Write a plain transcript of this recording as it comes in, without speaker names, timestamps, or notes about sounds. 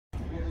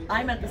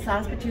I'm at the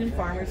Saskatoon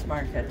Farmers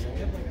Market,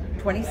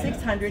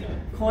 2600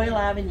 Koyl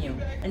Avenue,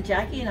 and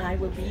Jackie and I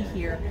will be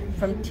here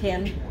from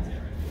 10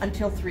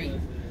 until 3.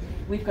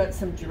 We've got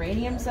some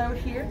geraniums out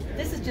here.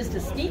 This is just a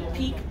sneak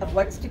peek of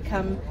what's to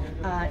come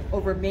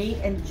over May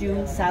and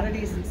June,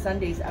 Saturdays and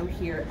Sundays out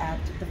here at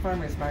the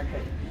Farmers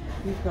Market.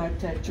 We've got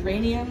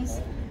geraniums.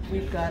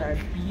 We've got our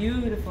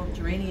beautiful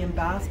geranium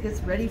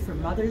baskets ready for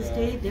Mother's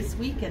Day this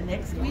week and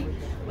next week.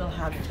 We'll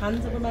have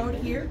tons of them out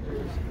here.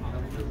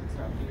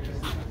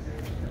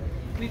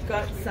 We've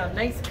got some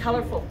nice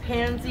colorful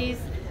pansies,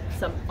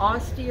 some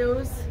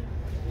osteos.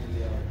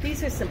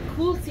 These are some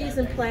cool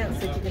season plants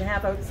that you can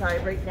have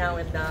outside right now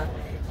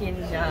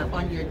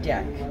on your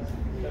deck.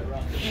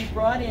 We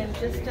brought in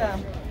just a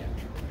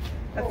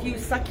few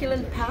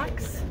succulent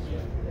packs.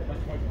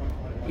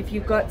 If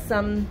you've got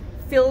some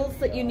fills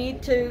that you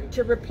need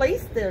to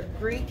replace, they're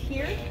great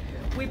here.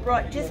 We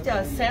brought just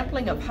a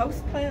sampling of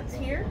house plants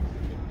here.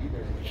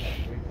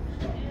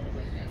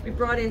 We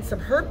brought in some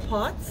herb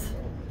pots.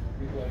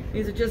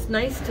 These are just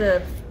nice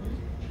to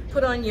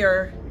put on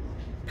your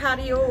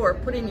patio or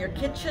put in your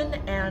kitchen,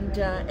 and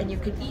you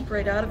can eat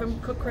right out of them,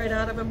 cook right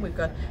out of them. We've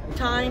got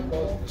thyme,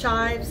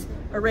 chives,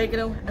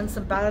 oregano, and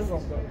some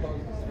basil.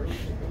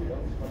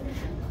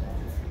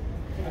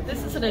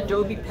 This is an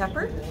adobe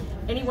pepper.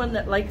 Anyone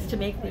that likes to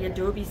make the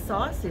adobe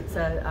sauce, it's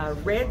a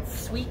red,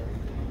 sweet,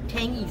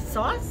 tangy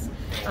sauce.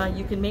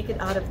 You can make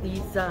it out of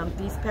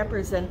these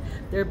peppers, and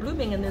they're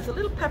blooming, and there's a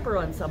little pepper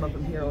on some of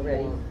them here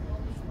already.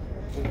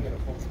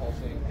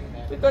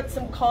 We've got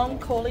some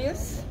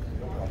coleus.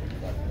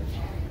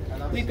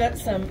 We've got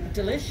some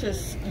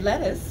delicious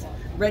lettuce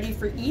ready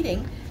for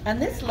eating,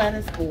 and this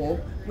lettuce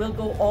bowl will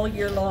go all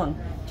year long.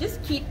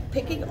 Just keep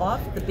picking off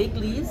the big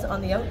leaves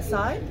on the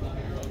outside,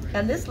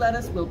 and this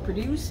lettuce will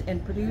produce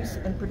and produce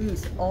and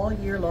produce all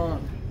year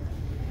long.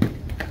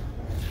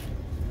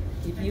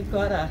 If you've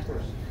got a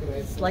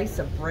slice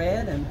of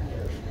bread and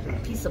a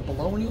piece of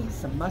bologna,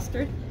 some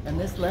mustard, and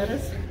this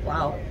lettuce,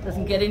 wow,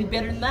 doesn't get any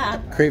better than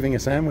that. Craving a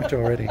sandwich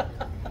already.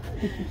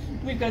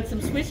 We've got some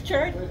Swiss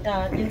chard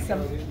in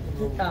some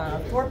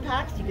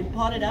 4-packs. You can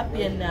pot it up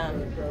in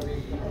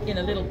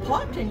a little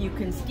pot, and you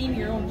can steam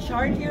your own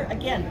chard here.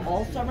 Again,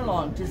 all summer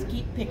long, just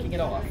keep picking it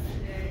off.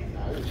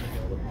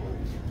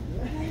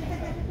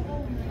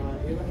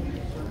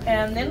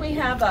 And then we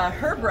have a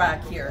herb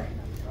rack here.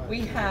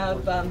 We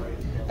have,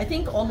 I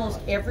think, almost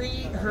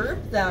every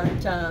herb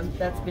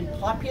that's been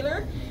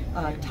popular.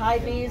 Thai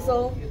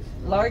basil,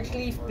 large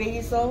leaf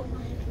basil.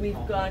 We've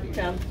got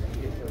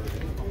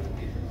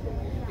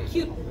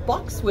cute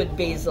boxwood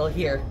basil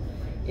here.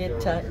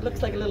 It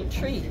looks like a little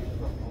tree.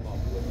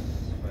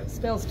 It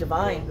smells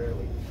divine.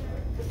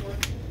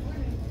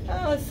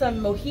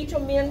 Some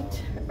mojito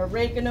mint,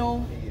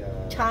 oregano,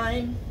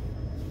 thyme,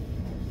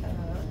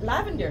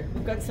 lavender.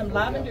 We've got some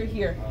lavender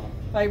here.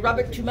 If I rub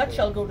it too much,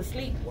 I'll go to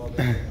sleep.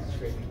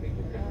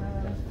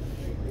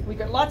 We've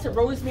got lots of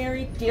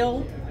rosemary,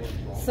 dill,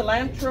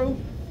 cilantro,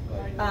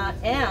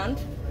 and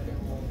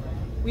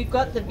we've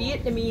got the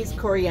Vietnamese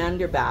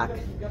coriander back.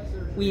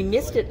 We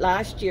missed it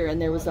last year, and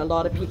there was a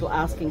lot of people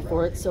asking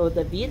for it, so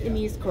the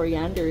Vietnamese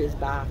coriander is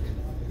back.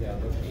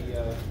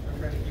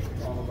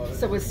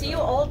 So we'll see you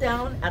all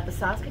down at the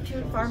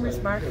Saskatoon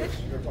Farmers Market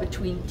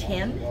between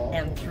 10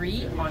 and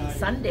 3 on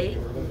Sunday.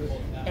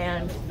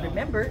 And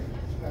remember,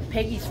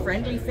 Peggy's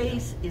friendly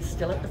face is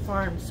still at the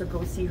farm, so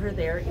go see her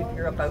there if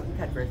you're about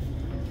Cudworth.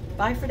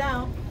 Bye for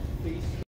now.